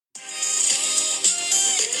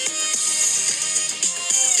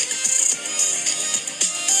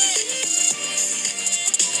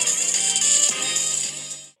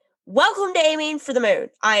Welcome to Aiming for the Moon.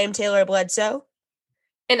 I am Taylor Bledsoe.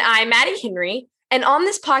 And I'm Maddie Henry. And on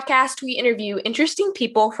this podcast, we interview interesting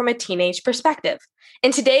people from a teenage perspective.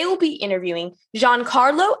 And today we'll be interviewing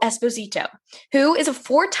Giancarlo Esposito, who is a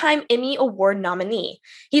 4-time Emmy Award nominee.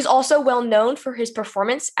 He's also well known for his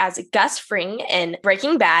performance as Gus Fring in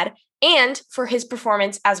Breaking Bad and for his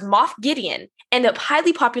performance as Moff Gideon in the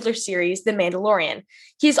highly popular series The Mandalorian.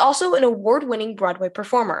 He is also an award-winning Broadway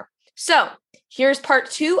performer. So here's part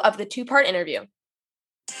 2 of the 2-part interview.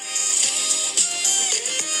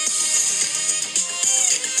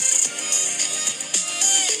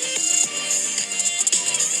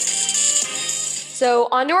 So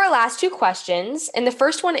on to our last 2 questions. And the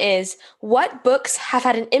first one is, what books have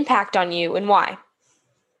had an impact on you and why?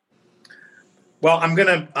 Well, I'm going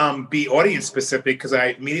to be audience specific because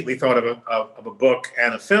I immediately thought of a book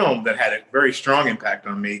and a film that had a very strong impact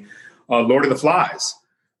on me, Lord of the Flies.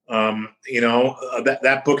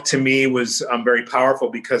 That book to me was very powerful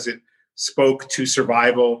because it spoke to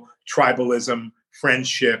survival, tribalism,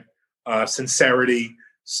 friendship, sincerity.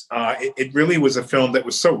 It really was a film that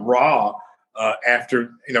was so raw.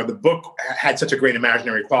 After the book had such a great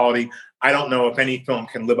imaginary quality, I don't know if any film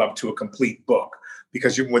can live up to a complete book,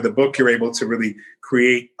 because with a book you're able to really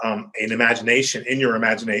create an imagination in your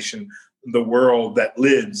imagination, the world that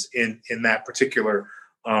lives in that particular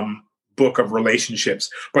book of relationships.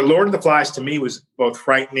 But Lord of the Flies to me was both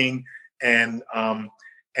frightening and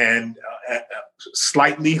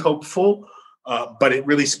slightly hopeful, but it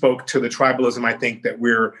really spoke to the tribalism I think that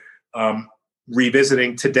we're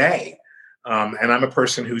revisiting today. And I'm a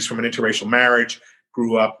person who's from an interracial marriage,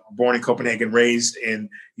 grew up, born in Copenhagen, raised in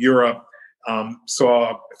Europe,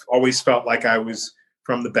 always felt like I was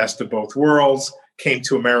from the best of both worlds, came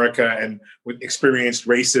to America and experienced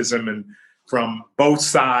racism and from both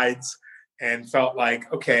sides and felt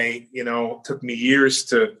like, okay, took me years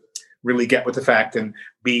to really get with the fact and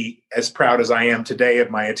be as proud as I am today of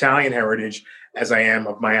my Italian heritage as I am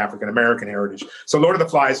of my African-American heritage. So Lord of the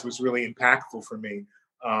Flies was really impactful for me.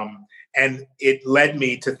 And it led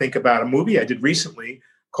me to think about a movie I did recently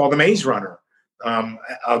called The Maze Runner.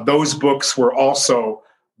 Those books were also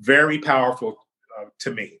very powerful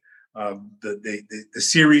to me. The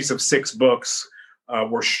series of 6 books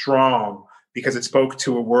were strong because it spoke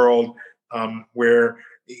to a world where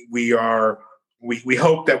we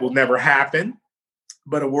hope that will never happen,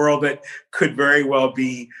 but a world that could very well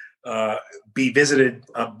be visited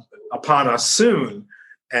upon us soon.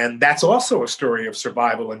 And that's also a story of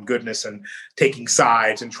survival and goodness and taking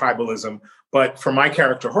sides and tribalism. But for my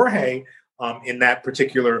character, Jorge, in that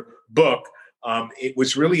particular book, it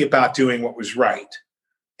was really about doing what was right.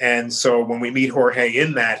 And so when we meet Jorge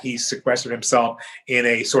in that, he sequestered himself in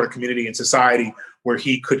a sort of community and society where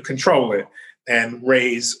he could control it and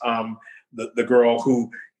raise the girl who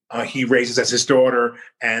he raises as his daughter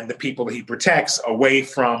and the people that he protects away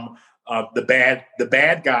from the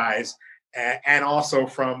bad guys, and also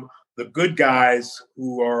from the good guys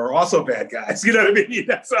who are also bad guys. You know what I mean?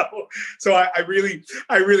 So I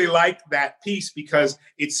really like that piece because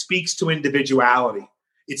it speaks to individuality.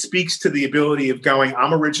 It speaks to the ability of going,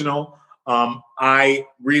 I'm original. I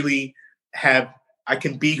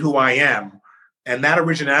can be who I am. And that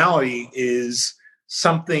originality is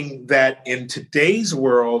something that in today's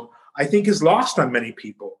world, I think is lost on many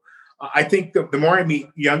people. I think the more I meet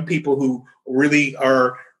young people who really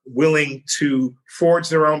are willing to forge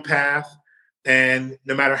their own path, and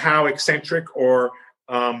no matter how eccentric or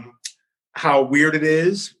how weird it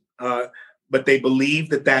is, but they believe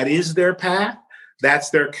that is their path, that's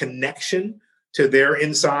their connection to their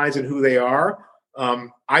insides and who they are.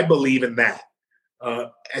 I believe in that,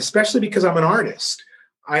 especially because I'm an artist.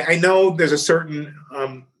 I know there's a certain,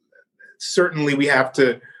 certainly we have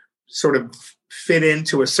to sort of fit in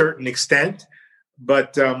to a certain extent,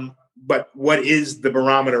 but what is the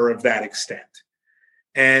barometer of that extent?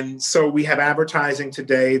 And so we have advertising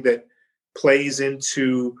today that plays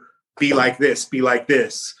into be like this, be like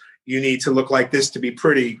this. You need to look like this to be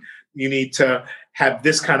pretty. You need to have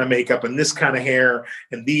this kind of makeup and this kind of hair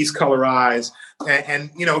and these color eyes. And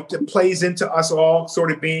it plays into us all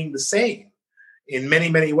sort of being the same in many,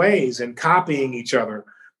 many ways and copying each other.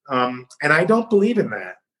 And I don't believe in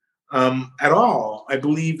that at all. I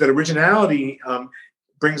believe that originality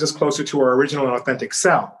brings us closer to our original and authentic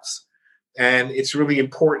selves. And it's really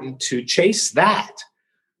important to chase that,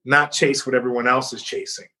 not chase what everyone else is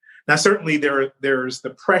chasing. Now, certainly there's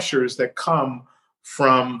the pressures that come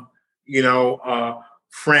from,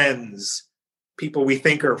 friends, people we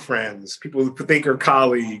think are friends, people who think are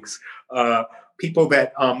colleagues, people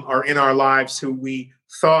that are in our lives who we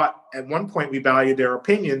thought at one point we valued their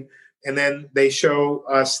opinion, and then they show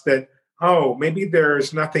us that oh, maybe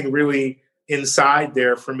there's nothing really inside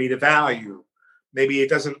there for me to value. Maybe it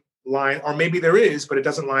doesn't line, or maybe there is, but it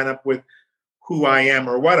doesn't line up with who I am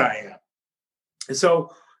or what I am. And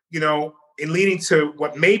so, in leading to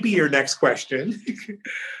what may be your next question,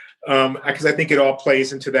 because I think it all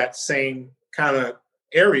plays into that same kind of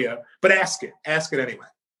area, but ask it anyway.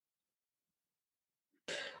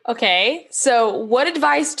 Okay, so what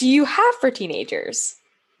advice do you have for teenagers?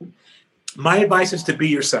 My advice is to be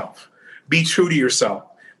yourself. Be true to yourself.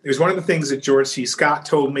 It was one of the things that George C. Scott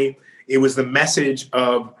told me. It was the message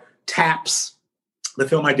of TAPS, the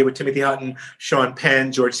film I did with Timothy Hutton, Sean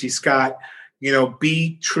Penn, George C. Scott.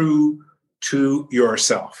 Be true to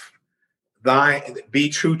yourself. Be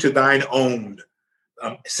true to thine own.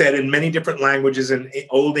 Said in many different languages in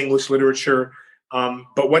Old English literature.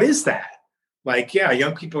 But what is that?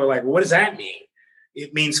 Young people are like, well, what does that mean?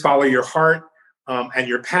 It means follow your heart and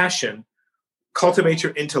your passion, cultivate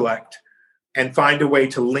your intellect, and find a way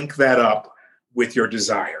to link that up with your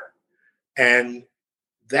desire. And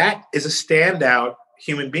that is a standout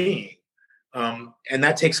human being. And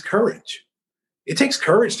that takes courage. It takes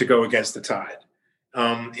courage to go against the tide.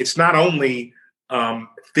 It's not only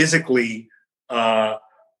physically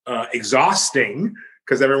exhausting,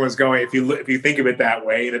 because everyone's going, if you think of it that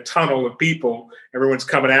way, in a tunnel of people, everyone's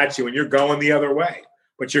coming at you and you're going the other way.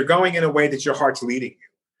 But you're going in a way that your heart's leading you.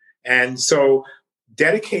 And so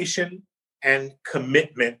dedication and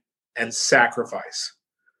commitment and sacrifice,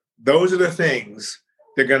 those are the things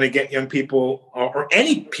that are going to get young people or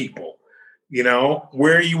any people,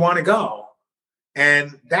 where you want to go.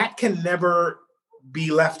 And that can never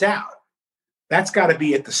be left out. That's got to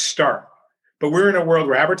be at the start. But we're in a world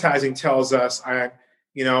where advertising tells us,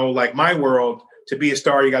 like my world, to be a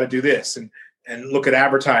star, you got to do this and look at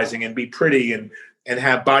advertising and be pretty and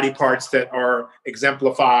have body parts that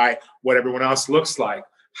exemplify what everyone else looks like.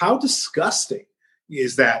 How disgusting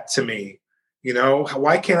is that to me?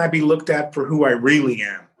 Why can't I be looked at for who I really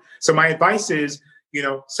am? So my advice is,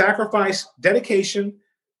 sacrifice, dedication,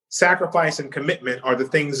 sacrifice, and commitment are the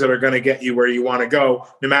things that are going to get you where you want to go,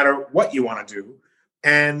 no matter what you want to do.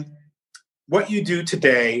 And what you do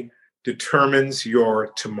today determines your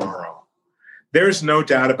tomorrow. There's no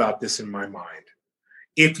doubt about this in my mind.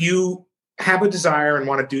 If you have a desire and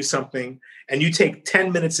want to do something, and you take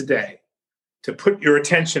 10 minutes a day to put your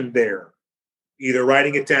attention there, either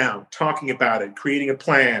writing it down, talking about it, creating a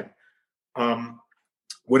plan,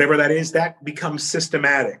 whatever that is, that becomes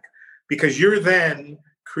systematic, because you're then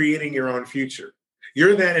creating your own future.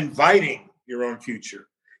 You're then inviting your own future.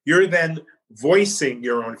 You're then voicing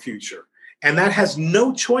your own future. And that has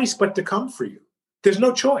no choice but to come for you. There's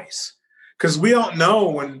no choice, because we don't know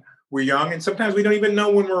when we're young, and sometimes we don't even know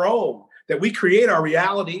when we're old, that we create our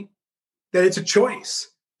reality, that it's a choice.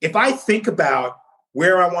 If I think about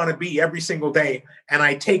where I want to be every single day and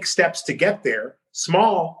I take steps to get there,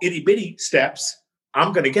 small, itty bitty steps,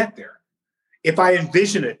 I'm going to get there. If I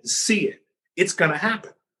envision it and see it, it's going to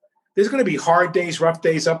happen. There's going to be hard days, rough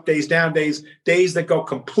days, up days, down days, days that go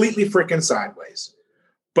completely freaking sideways.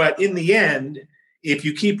 But in the end, if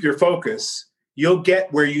you keep your focus, you'll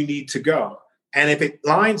get where you need to go. And if it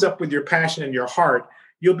lines up with your passion and your heart,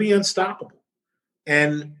 you'll be unstoppable.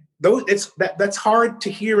 And that's hard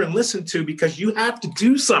to hear and listen to, because you have to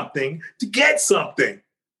do something to get something.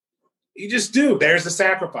 You just do. There's the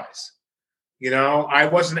sacrifice. I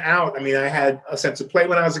wasn't out. I had a sense of play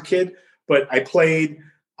when I was a kid, but I played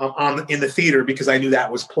in the theater because I knew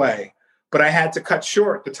that was play. But I had to cut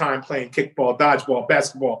short the time playing kickball, dodgeball,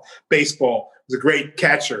 basketball, baseball. I was a great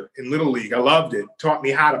catcher in Little League. I loved it. Taught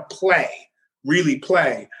me how to play, really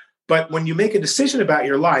play. But when you make a decision about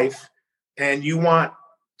your life and you want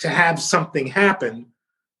to have something happen,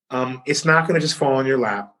 it's not going to just fall in your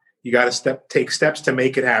lap. You got to take steps to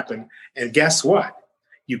make it happen. And guess what?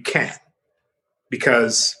 You can,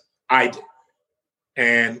 because I did.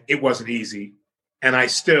 And it wasn't easy. And I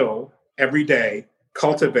still, every day,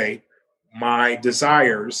 cultivate my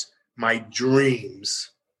desires, my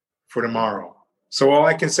dreams for tomorrow. So all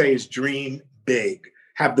I can say is dream big.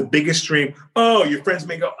 Have the biggest dream. Oh, your friends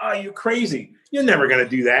may go, oh, you're crazy. You're never going to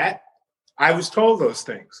do that. I was told those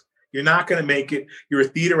things. You're not going to make it. You're a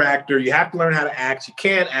theater actor. You have to learn how to act. You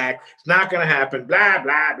can't act. It's not going to happen. Blah,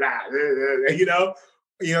 blah, blah. You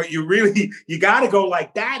got to go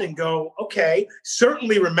like that and go, okay,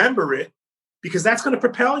 certainly remember it, because that's going to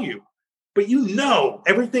propel you. But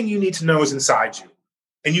everything you need to know is inside you.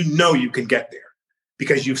 And you can get there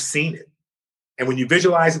because you've seen it. And when you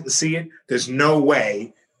visualize it and see it, there's no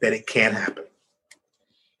way that it can't happen.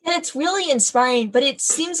 And it's really inspiring, but it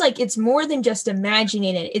seems like it's more than just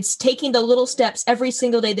imagining it. It's taking the little steps every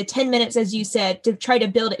single day, the 10 minutes, as you said, to try to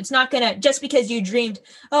build it. It's not going to, just because you dreamed,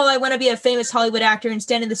 oh, I want to be a famous Hollywood actor and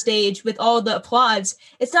stand on the stage with all the applause.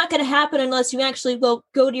 It's not going to happen unless you actually will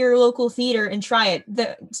go to your local theater and try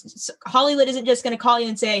it. Hollywood isn't just going to call you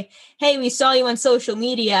and say, hey, we saw you on social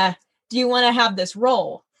media. Do you want to have this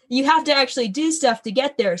role? You have to actually do stuff to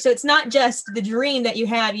get there. So it's not just the dream that you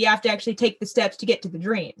have. You have to actually take the steps to get to the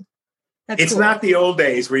dream. It's cool. Not the old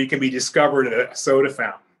days where you can be discovered at a soda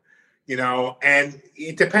fountain, and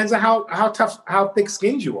it depends on how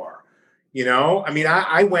thick-skinned you are, I mean,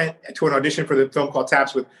 I went to an audition for the film called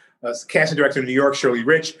Taps with a casting director in New York, Shirley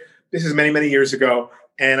Rich. This is many, many years ago.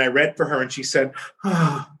 And I read for her and she said,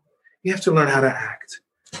 you have to learn how to act.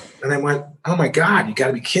 And I went, oh my God, you got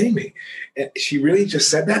to be kidding me. And she really just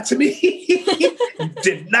said that to me.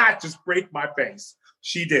 Did not just break my face.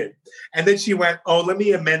 She did. And then she went, oh, let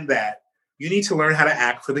me amend that. You need to learn how to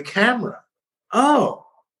act for the camera. Oh,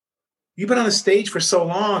 you've been on the stage for so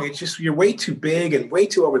long. It's just, you're way too big and way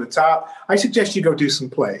too over the top. I suggest you go do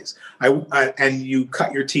some plays. And you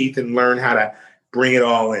cut your teeth and learn how to bring it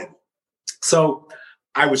all in. So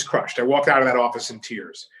I was crushed. I walked out of that office in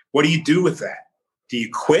tears. What do you do with that? Do you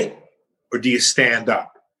quit or do you stand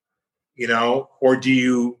up? Or do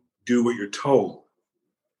you do what you're told?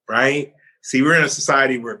 Right? See, we're in a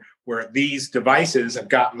society where these devices have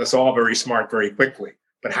gotten us all very smart very quickly.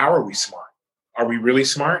 But how are we smart? Are we really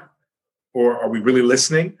smart? Or are we really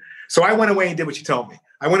listening? So I went away and did what you told me.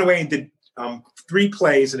 I went away and did 3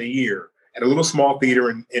 plays in a year at a little small theater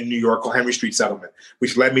in New York called Henry Street Settlement,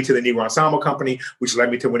 which led me to the Negro Ensemble Company, which led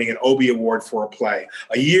me to winning an Obie Award for a play.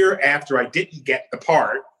 A year after I didn't get the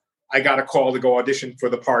part, I got a call to go audition for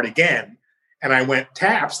the part again. And I went,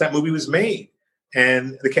 Taps, that movie was made.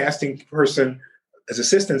 And the casting person, as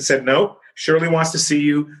assistant, said, no, Shirley wants to see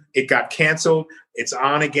you. It got canceled. It's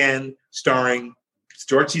on again, starring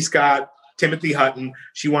George C. Scott, Timothy Hutton.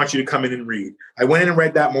 She wants you to come in and read. I went in and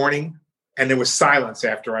read that morning, and there was silence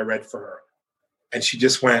after I read for her. And she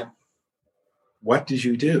just went, what did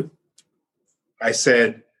you do? I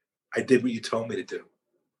said, I did what you told me to do.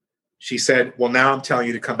 She said, well, now I'm telling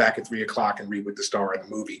you to come back at 3:00 and read with the star of the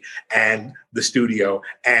movie and the studio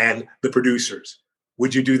and the producers.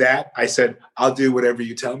 Would you do that? I said, I'll do whatever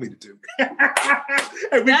you tell me to do.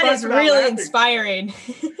 That is really inspiring.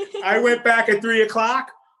 I went back at 3:00.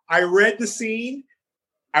 I read the scene.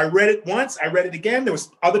 I read it once. I read it again. There was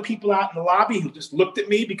other people out in the lobby who just looked at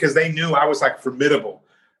me because they knew I was like formidable.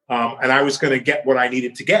 And I was going to get what I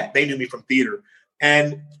needed to get. They knew me from theater.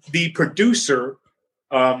 And the producer,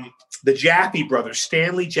 the Jaffe brothers,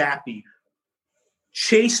 Stanley Jaffe,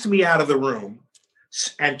 chased me out of the room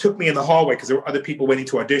and took me in the hallway because there were other people waiting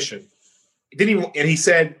to audition. And he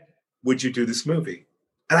said, would you do this movie?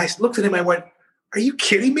 And I looked at him, I went, are you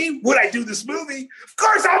kidding me? Would I do this movie? Of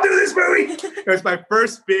course I'll do this movie. It was my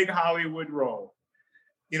first big Hollywood role.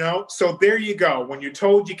 So there you go. When you're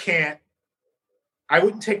told you can't, I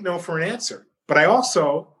wouldn't take no for an answer. But I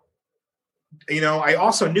also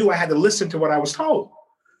knew I had to listen to what I was told.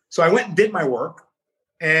 So I went and did my work.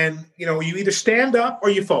 And, you either stand up or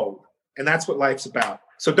you fold. And that's what life's about.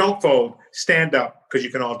 So don't fold, stand up, because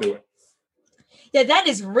you can all do it. Yeah, that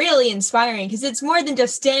is really inspiring because it's more than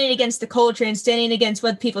just standing against the culture and standing against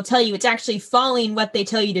what people tell you. It's actually following what they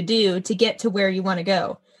tell you to do to get to where you want to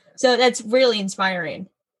go. So that's really inspiring.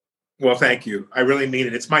 Well, thank you. I really mean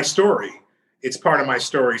it. It's my story. It's part of my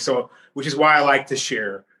story. So, which is why I like to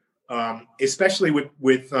share, especially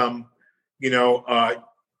with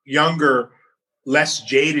younger, less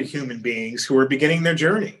jaded human beings who are beginning their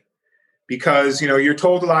journey. Because, you're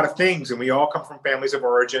told a lot of things and we all come from families of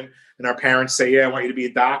origin and our parents say, yeah, I want you to be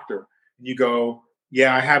a doctor. And you go,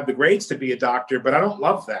 yeah, I have the grades to be a doctor, but I don't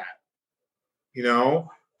love that.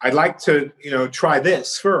 I'd like to, try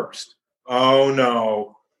this first. Oh,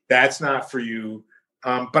 no, that's not for you.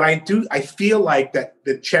 But I feel like that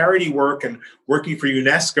the charity work and working for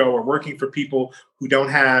UNESCO or working for people who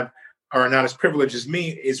are not as privileged as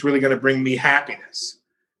me is really going to bring me happiness.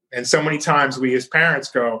 And so many times we as parents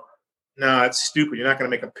go, no, it's stupid. You're not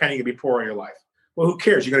going to make a penny and be poor in your life. Well, who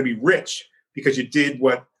cares? You're going to be rich because you did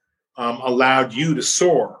what allowed you to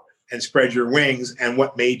soar and spread your wings and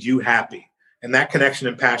what made you happy. And that connection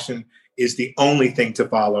and passion is the only thing to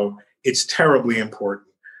follow. It's terribly important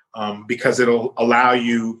because it'll allow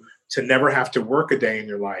you to never have to work a day in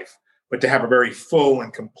your life, but to have a very full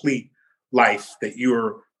and complete life that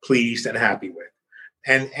you're pleased and happy with.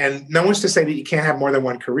 And no one's to say that you can't have more than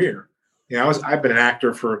one career. I've been an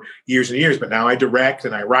actor for years and years, but now I direct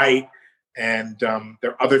and I write. And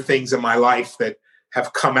there are other things in my life that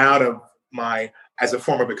have come out of my as a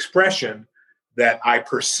form of expression that I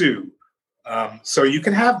pursue. So you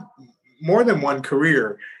can have more than one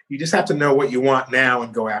career. You just have to know what you want now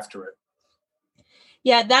and go after it.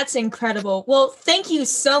 Yeah, that's incredible. Well, thank you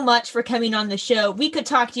so much for coming on the show. We could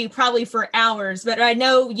talk to you probably for hours, but I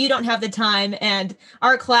know you don't have the time, and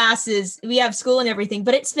our classes, we have school and everything,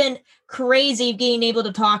 but it's been crazy being able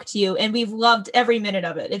to talk to you, and we've loved every minute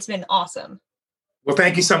of it. It's been awesome. Well,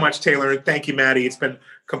 thank you so much, Taylor. And thank you, Maddie. It's been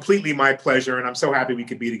completely my pleasure, and I'm so happy we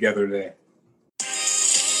could be together today.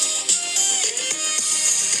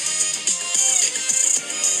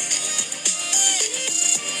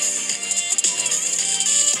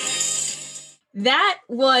 That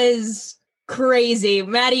was crazy.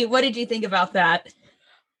 Maddie, what did you think about that?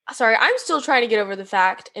 Sorry, I'm still trying to get over the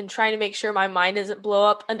fact and trying to make sure my mind doesn't blow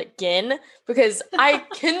up again, because I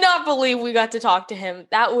cannot believe we got to talk to him.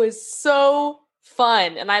 That was so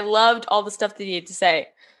fun, and I loved all the stuff that he had to say.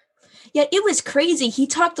 Yeah, it was crazy. He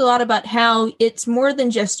talked a lot about how it's more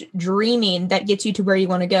than just dreaming that gets you to where you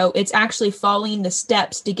want to go. It's actually following the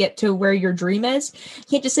steps to get to where your dream is. You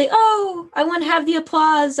can't just say, oh, I want to have the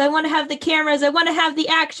applause. I want to have the cameras. I want to have the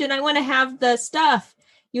action. I want to have the stuff.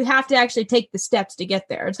 You have to actually take the steps to get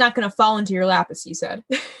there. It's not going to fall into your lap, as he said.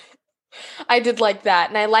 I did like that.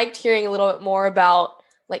 And I liked hearing a little bit more about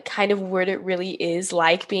like kind of what it really is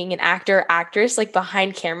like being an actor, actress, like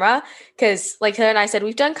behind camera. Because like Taylor and I said,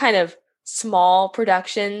 we've done kind of small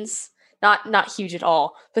productions, not huge at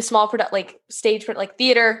all, but small like stage, like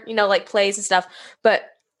theater, like plays and stuff. But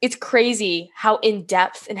it's crazy how in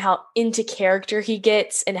depth and how into character he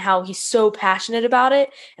gets and how he's so passionate about it.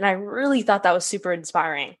 And I really thought that was super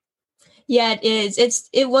inspiring. Yeah, it is.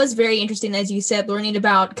 It was very interesting, as you said, learning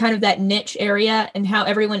about kind of that niche area and how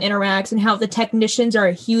everyone interacts and how the technicians are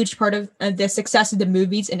a huge part of the success of the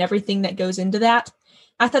movies and everything that goes into that.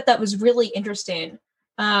 I thought that was really interesting.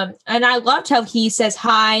 And I loved how he says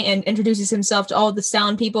hi and introduces himself to all of the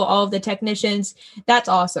sound people, all of the technicians. That's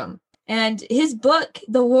awesome. And his book,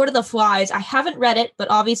 The Lord of the Flies, I haven't read it,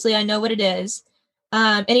 but obviously I know what it is.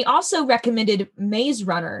 And he also recommended Maze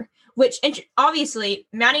Runner, which obviously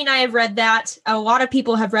Maddie and I have read that. A lot of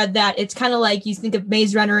people have read that. It's kind of like you think of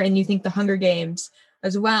Maze Runner and you think the Hunger Games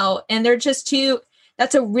as well. And they're just two.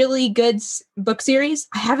 That's a really good book series.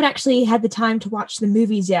 I haven't actually had the time to watch the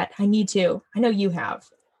movies yet. I need to. I know you have.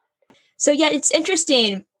 So yeah, it's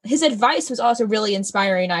interesting. His advice was also really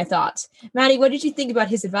inspiring, I thought. Maddie, what did you think about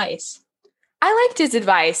his advice? I liked his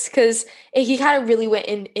advice because he kind of really went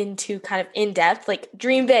into kind of in-depth, like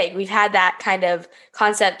dream big. We've had that kind of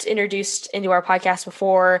concept introduced into our podcast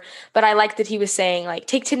before, but I like that he was saying, like,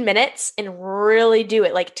 take 10 minutes and really do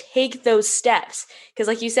it. Like, take those steps. Because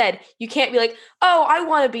like you said, you can't be like, oh, I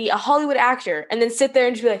want to be a Hollywood actor, and then sit there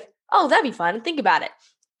and just be like, oh, that'd be fun. Think about it.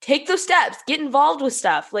 Take those steps. Get involved with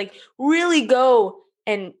stuff. Like, really go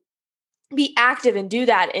and be active and do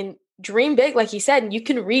that and dream big, like he said, and you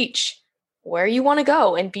can reach where you want to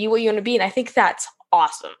go and be what you want to be. And I think that's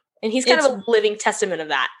awesome. And he's kind of a living testament of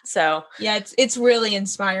that. So yeah, it's really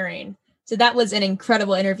inspiring. So that was an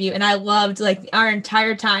incredible interview. And I loved like our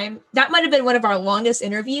entire time. That might've been one of our longest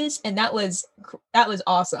interviews. And that was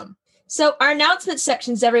awesome. So our announcement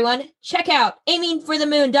sections, everyone, check out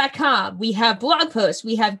aimingforthemoon.com. We have blog posts.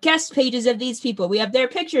 We have guest pages of these people. We have their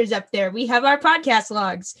pictures up there. We have our podcast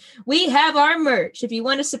logs. We have our merch. If you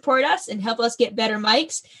want to support us and help us get better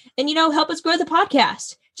mics and, help us grow the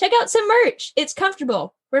podcast, check out some merch. It's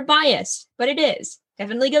comfortable. We're biased, but it is.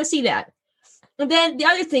 Definitely go see that. And then the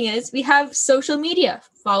other thing is we have social media.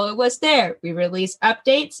 Follow us there. We release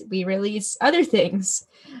updates. We release other things.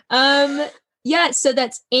 Yeah, so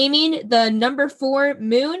that's aiming the number 4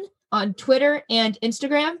 moon on Twitter and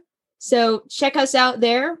Instagram. So check us out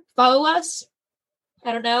there. Follow us.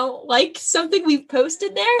 I don't know, like something we've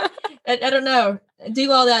posted there. I don't know.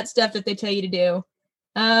 Do all that stuff that they tell you to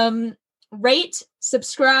do. Rate,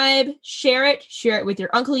 subscribe, share it. Share it with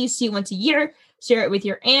your uncle you see once a year. Share it with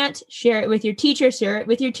your aunt. Share it with your teacher. Share it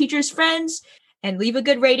with your teacher's friends. And leave a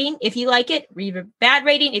good rating if you like it. Leave a bad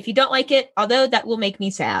rating if you don't like it, although that will make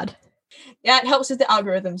me sad. That helps with the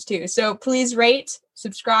algorithms too. So please rate,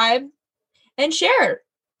 subscribe, and share.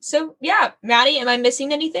 So yeah, Maddie, am I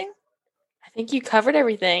missing anything? I think you covered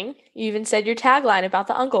everything. You even said your tagline about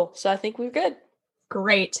the uncle. So I think we're good.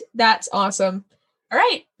 Great. That's awesome. All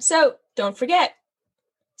right. So don't forget.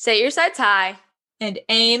 Set your sights high. And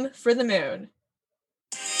aim for the moon.